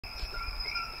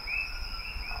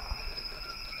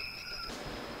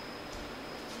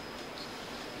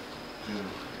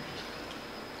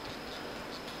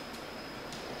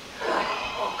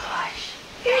Oh gosh.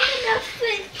 Here's enough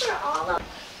food for all of us.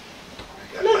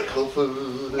 I got my cold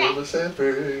food in the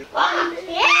Sanford.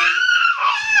 Yeah!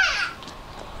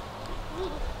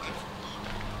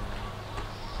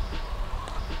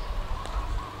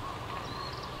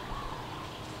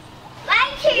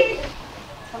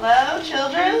 Hello,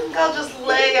 children? I'll just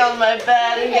lay on my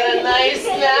bed and get a nice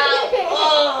nap.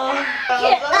 Oh,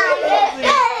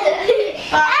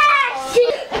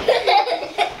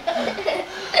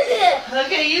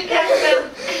 okay, you catch them.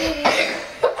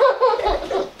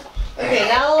 Okay,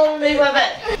 now I'll make my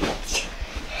bed.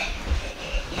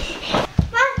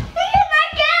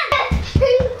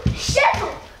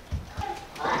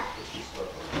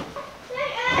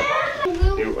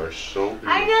 You are so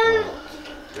beautiful.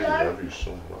 I love you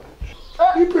so much.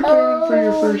 You preparing for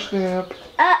your first nap?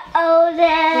 Uh-oh,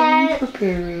 Dad. What are you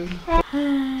preparing? Hi.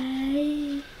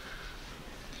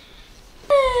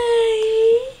 Hi.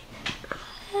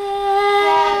 Hi.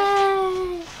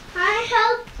 I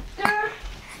helped her.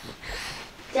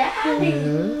 Daddy.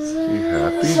 Yes, you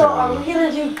happy So now? are we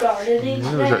gonna do gardening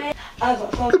today?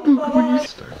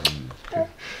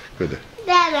 Good.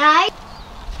 Dad, I.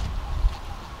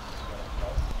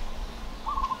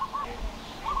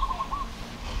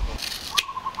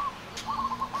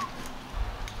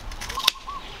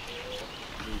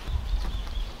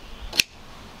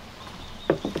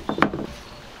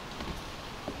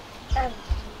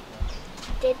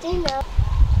 Did you know?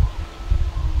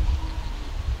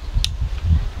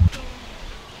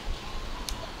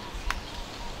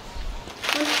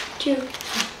 Two.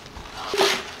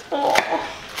 Oh.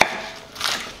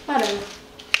 Whatever.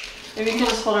 Maybe you can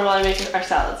just hold her while I make our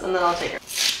salads, and then I'll take her.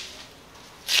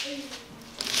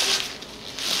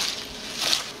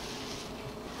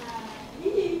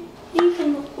 You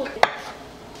can look.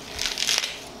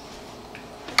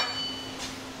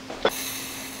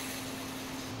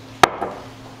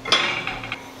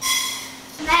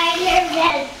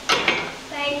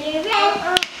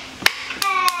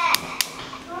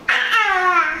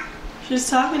 She's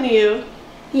talking to you.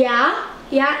 Yeah,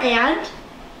 and?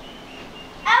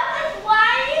 Elvis, why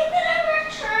are you gonna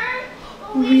return?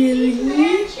 Really?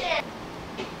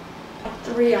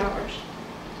 3 hours.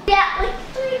 Yeah, like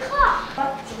 3 o'clock.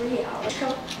 About 3 hours. So,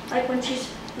 like when she's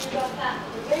got that.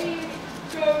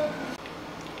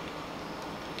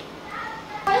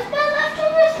 Where's my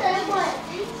leftover sandwich?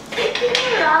 Picking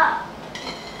her up.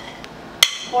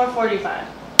 4:45.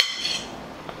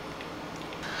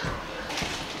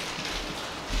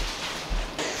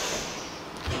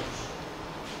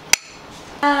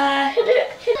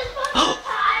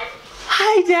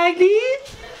 Hi, Dagny.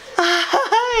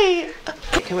 Hi.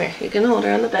 Come here. You can hold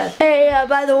her on the bed. Hey,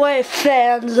 by the way,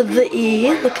 fans of the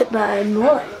E, look at my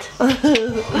mullet.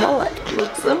 Mullet.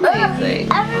 Looks amazing.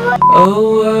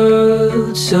 Oh,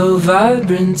 world so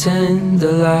vibrant and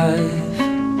alive.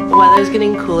 The weather's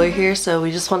getting cooler here, so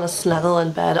we just want to snuggle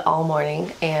in bed all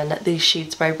morning, and these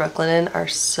sheets by Brooklinen are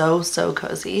so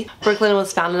cozy. Brooklinen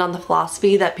was founded on the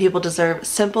philosophy that people deserve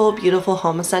simple, beautiful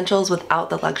home essentials without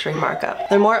the luxury markup.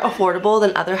 They're more affordable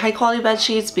than other high quality bed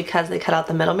sheets because they cut out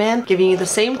the middleman, giving you the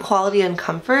same quality and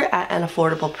comfort at an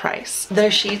affordable price.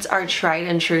 Their sheets are tried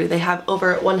and true. They have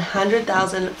over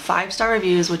 100,000 5-star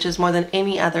reviews, which is more than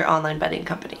any other online bedding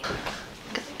company.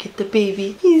 Get the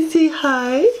baby. You say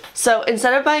hi. So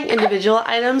instead of buying individual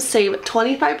items, save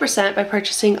 25% by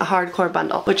purchasing a hardcore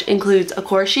bundle, which includes a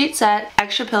core sheet set,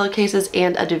 extra pillowcases,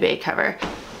 and a duvet cover.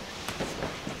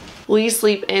 We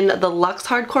sleep in the Luxe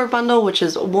Hardcore bundle, which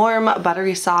is warm,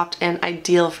 buttery soft, and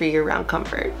ideal for year-round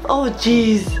comfort. Oh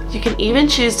geez. You can even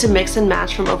choose to mix and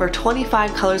match from over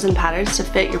 25 colors and patterns to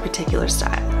fit your particular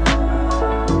style.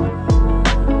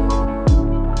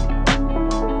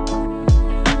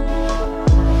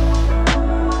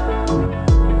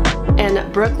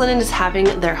 Brooklinen is having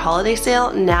their holiday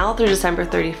sale now through December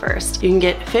 31st. You can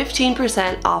get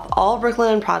 15% off all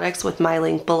Brooklinen products with my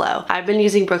link below. I've been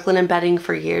using Brooklinen bedding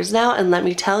for years now, and let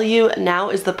me tell you, now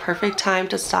is the perfect time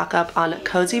to stock up on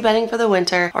cozy bedding for the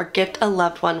winter or gift a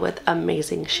loved one with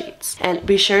amazing sheets. And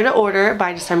be sure to order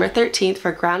by December 13th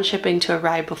for ground shipping to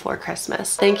arrive before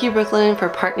Christmas. Thank you, Brooklinen, for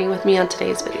partnering with me on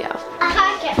today's video.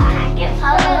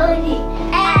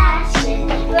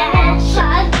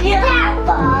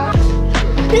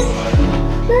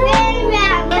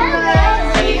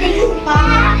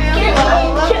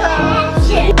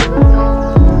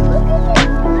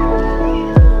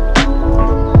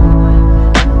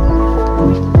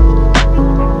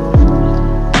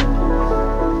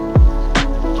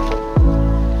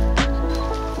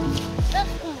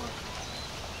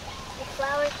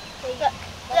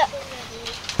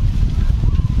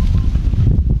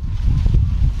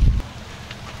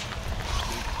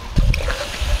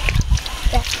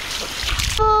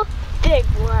 big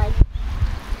one.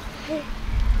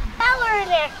 Power in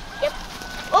there. Yep.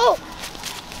 Oh!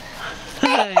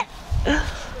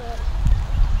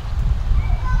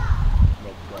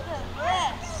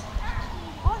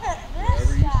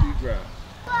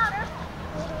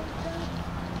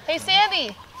 Hey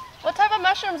Sandy, what type of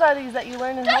mushrooms are these that you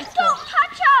learned in high school? Don't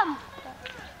touch them!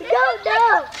 No.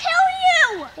 They'll kill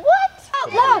you! What?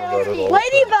 Look,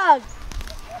 ladybug!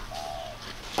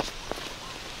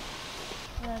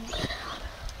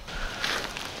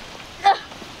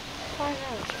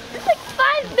 It's like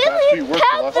 5 billion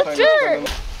pounds of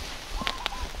dirt!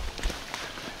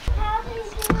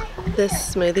 This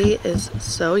smoothie is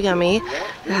so yummy.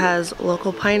 It has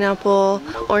local pineapple,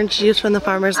 orange juice from the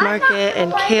farmer's market,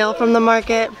 and kale from the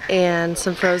market, and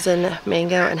some frozen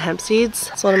mango and hemp seeds.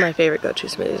 It's one of my favorite go-to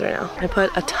smoothies right now. I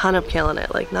put a ton of kale in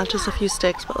it, like not just a few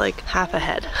sticks, but like half a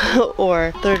head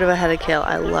or third of a head of kale.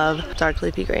 I love dark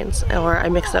leafy greens, or I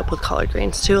mix it up with collard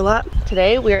greens too a lot.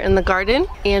 Today we're in the garden.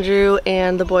 Andrew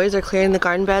and the boys are clearing the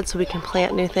garden bed so we can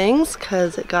plant new things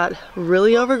because it got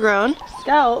really overgrown.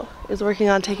 Scout is working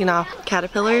on taking off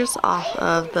caterpillars off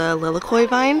of the lilikoi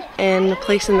vine and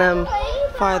placing them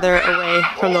farther away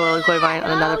from the lilikoi vine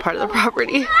on another part of the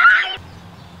property.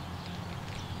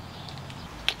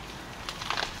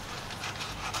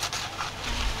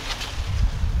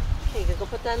 Okay, you gonna go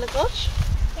put that in the gulch?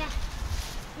 Yeah.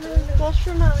 In the gulch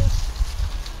for mommy.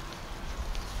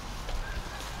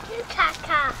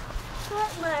 Caca.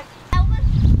 What, Mark? I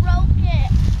almost broke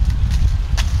it.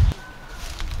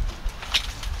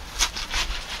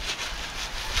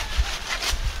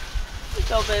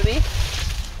 Go, baby.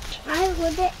 I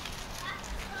would it.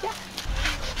 Yeah.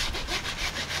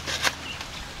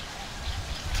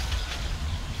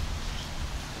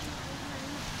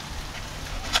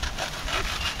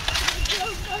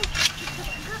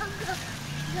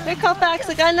 Here, Kofax,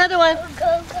 I got another one.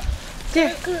 Go.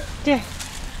 There.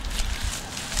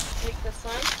 Take this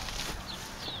one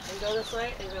and go this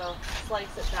way and go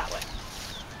slice it that way.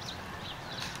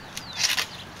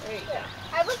 There you go.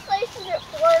 I was slicing it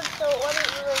forward so it wasn't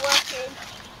even working.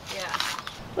 Yeah.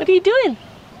 What are you doing?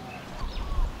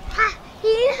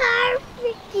 He's hard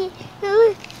freaky.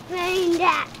 Who's wearing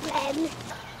that then?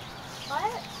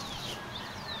 What?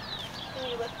 Can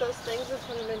you lift those things and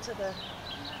put them into the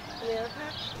banana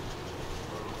patch?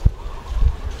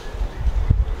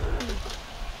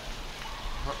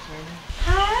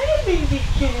 Hi, baby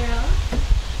girl.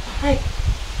 Hi.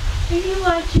 Are you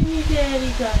watching your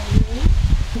daddy, darling?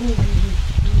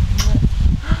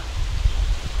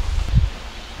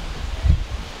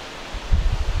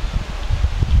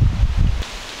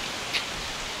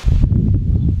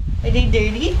 Are they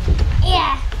dirty?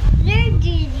 Yeah, they're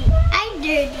dirty. I'm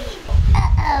dirty.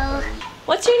 Uh-oh.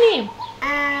 What's your name?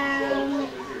 I'm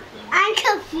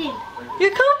confused.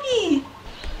 You're Kobe.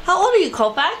 How old are you,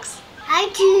 Kofax?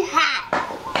 I'm too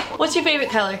hot. What's your favorite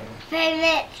color?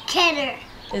 Favorite kidder.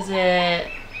 Is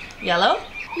it yellow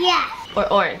Yeah,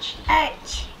 or orange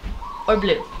arch. or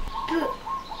blue? Blue.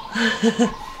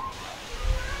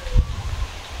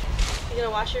 You gonna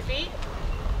wash your feet?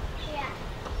 Yeah.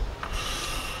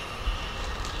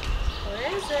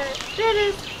 Where is it? There it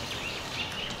is.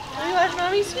 Let me wash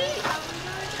mommy's feet.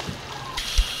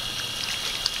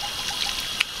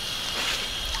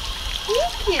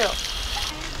 Thank you.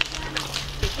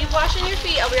 Okay, keep washing your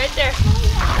feet. I'll be right there.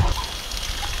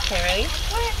 Okay, ready?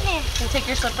 Can you take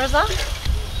your slippers off?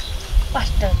 Wash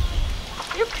them.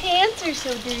 Your pants are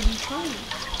so dirty too.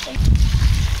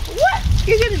 What?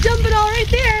 You're gonna dump it all right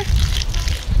there.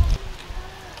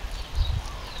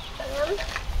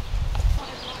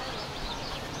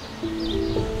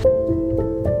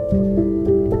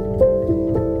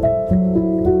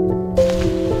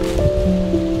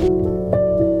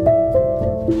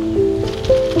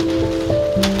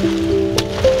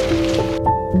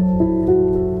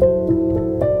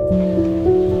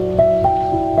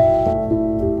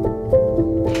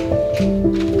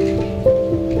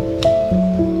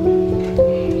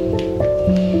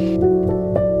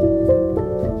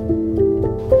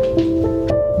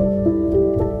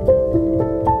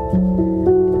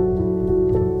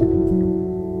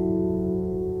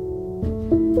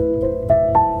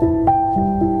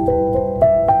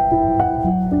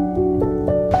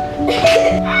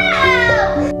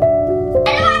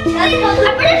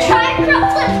 I'm gonna try front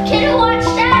flip. Can you watch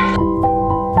that?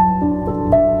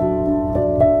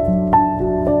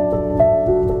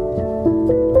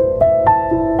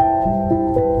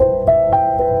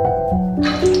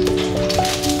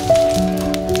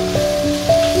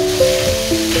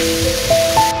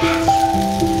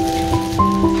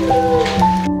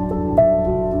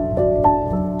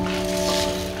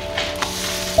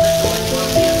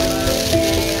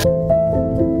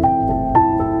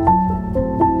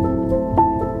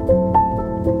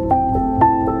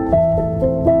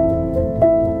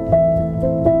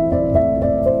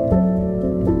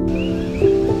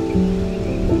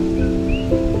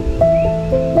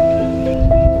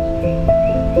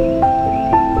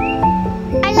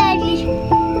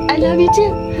 too.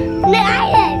 No, I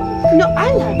love you. No,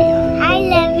 I love you. I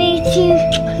love you too.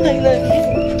 I love you.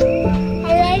 I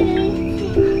love you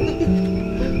too.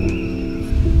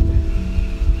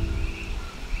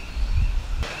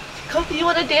 Kofi, you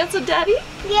want to dance with Daddy?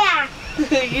 Yeah.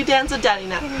 You dance with Daddy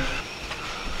now.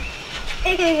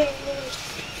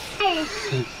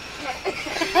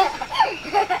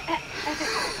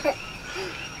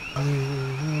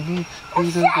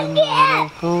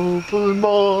 Open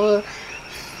more.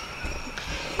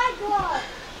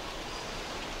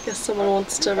 Guess someone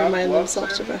wants to remind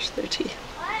themselves to brush their teeth.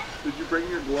 Did you bring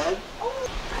your glove?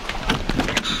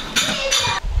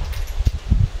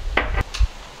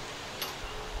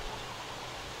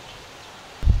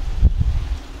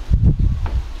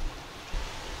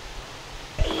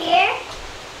 Here.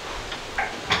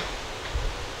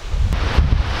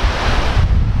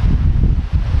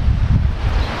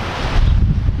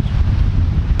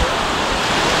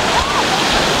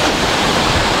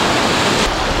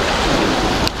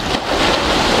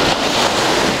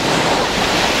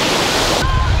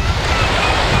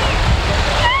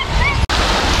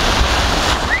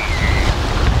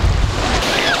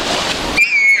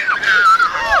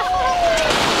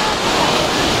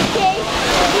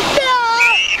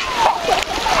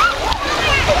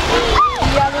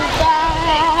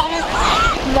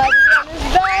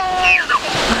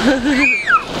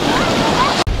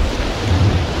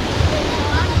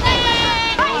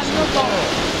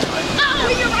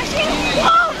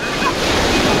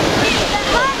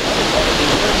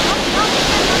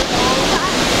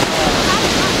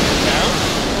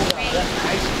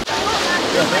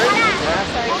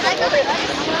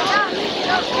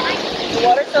 The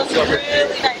water feels really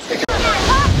nice.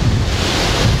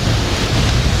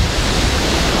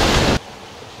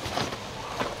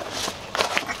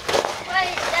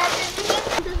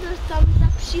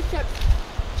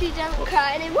 She doesn't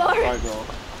cry anymore. I know.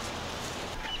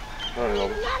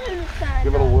 Alright,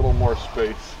 give it a little more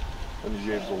space than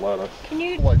James will let us. Can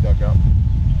you? Light duck out.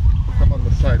 Come on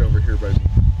the side over here, baby.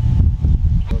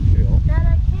 Okay. Dad,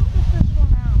 I can't get this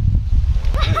one out.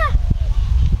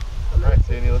 Alright,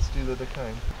 Sandy, let's do the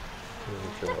kind.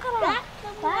 That's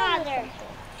the water.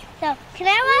 So, can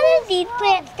I water these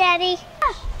plants, Daddy?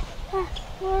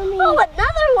 Oh,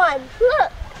 another one.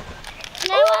 Look.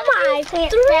 Oh my, 3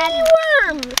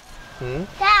 worms.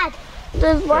 Dad,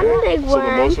 there's one big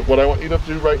worm. What I want you to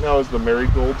do right now is the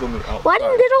marigolds on the outside. One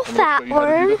little fat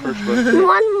worm, and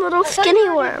one little skinny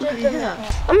worm. I'm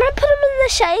gonna put them in the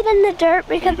shade in the dirt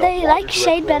because they like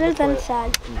shade better than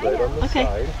sun. Right on the Okay.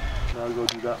 side. Now go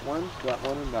do that one,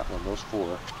 and that one. Those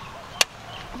 4.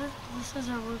 This is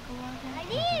our arugula. I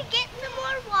need to get some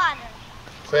more water.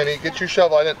 Sandy, get your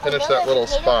shovel. I didn't finish that little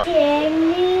spot.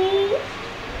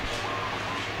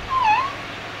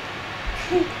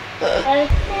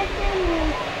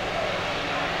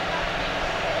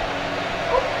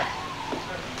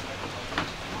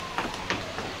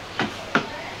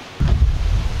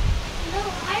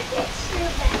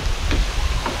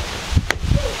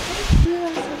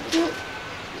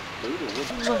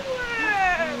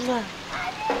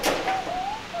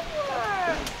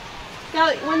 Now,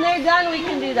 when they're done, we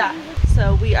can do that.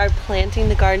 So we are planting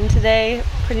the garden today,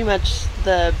 pretty much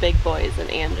the big boys and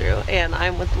Andrew, and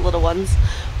I'm with the little ones.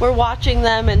 We're watching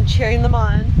them and cheering them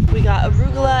on. We got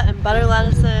arugula and butter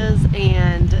lettuces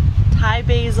and Thai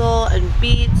basil and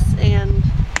beets and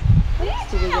what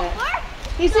else did we get?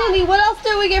 Hey Sandy, what else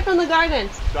did we get from the garden?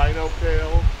 Dino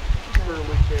kale,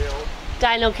 curly kale.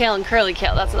 Dino kale and curly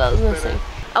kale, that's what I was missing.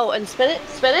 Oh, and spinach?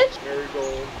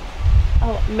 Marigold.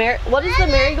 Oh, what does the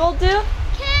marigold do?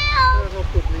 That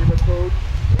helps with nematodes.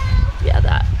 Yeah,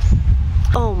 that.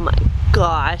 Oh my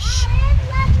gosh.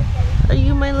 Are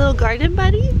you my little garden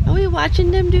buddy? Are we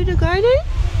watching them do the garden?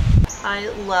 I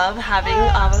love having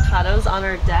avocados on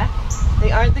our deck.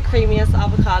 They aren't the creamiest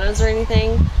avocados or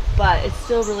anything, but it's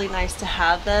still really nice to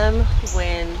have them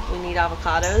when we need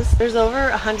avocados. There's over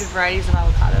 100 varieties of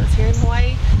avocados here in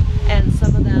Hawaii, and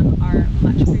some of them are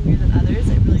much creamier than others.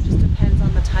 It really just depends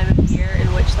on the time of year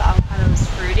in which the avocado is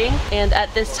fruiting, and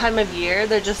at this time of year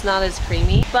they're just not as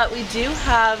creamy. But we do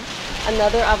have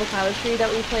another avocado tree that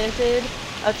we planted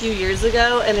a few years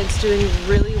ago, and it's doing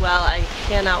really well. I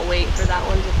cannot wait for that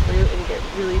one to fruit and get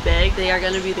really big. They are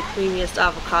going to be the creamiest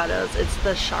avocados. It's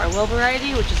the Charwell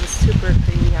variety, which is a super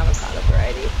creamy avocado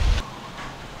variety.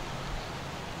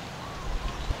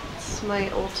 It's my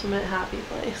ultimate happy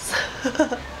place.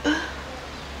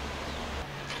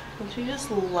 Don't you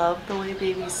just love the way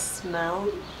babies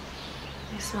smell?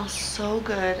 They smell so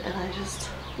good, and I just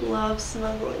love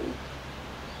snuggling.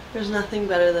 There's nothing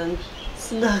better than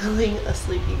snuggling a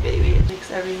sleepy baby. It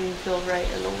makes everything feel right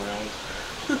in the world.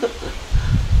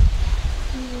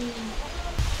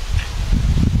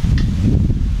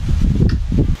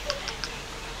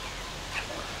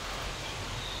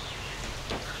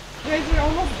 Guys, you're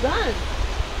almost done.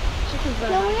 Chicken's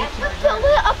done. No, we have to fill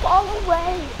it up all the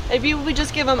way. Maybe we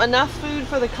just give them enough food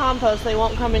for the compost, they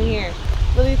won't come in here.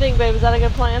 What do you think, babe? Is that a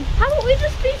good plan? How about we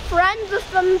just be friends with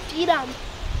them and feed them?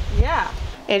 Yeah.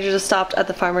 Andrew just stopped at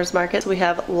the farmer's market. So we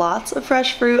have lots of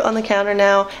fresh fruit on the counter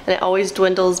now, and it always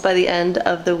dwindles by the end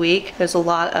of the week. There's a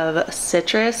lot of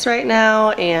citrus right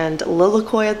now and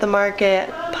lilikoi at the market,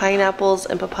 pineapples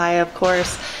and papaya, of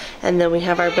course. And then we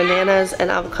have our bananas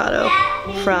and avocado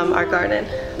from our garden.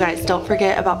 Guys, don't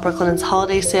forget about Brooklynn's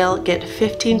holiday sale. Get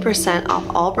 15% off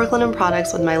all Brooklinen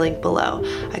products with my link below.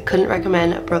 I couldn't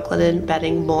recommend Brooklinen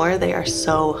bedding more. They are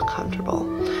so comfortable.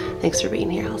 Thanks for being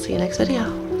here. I'll see you next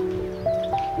video.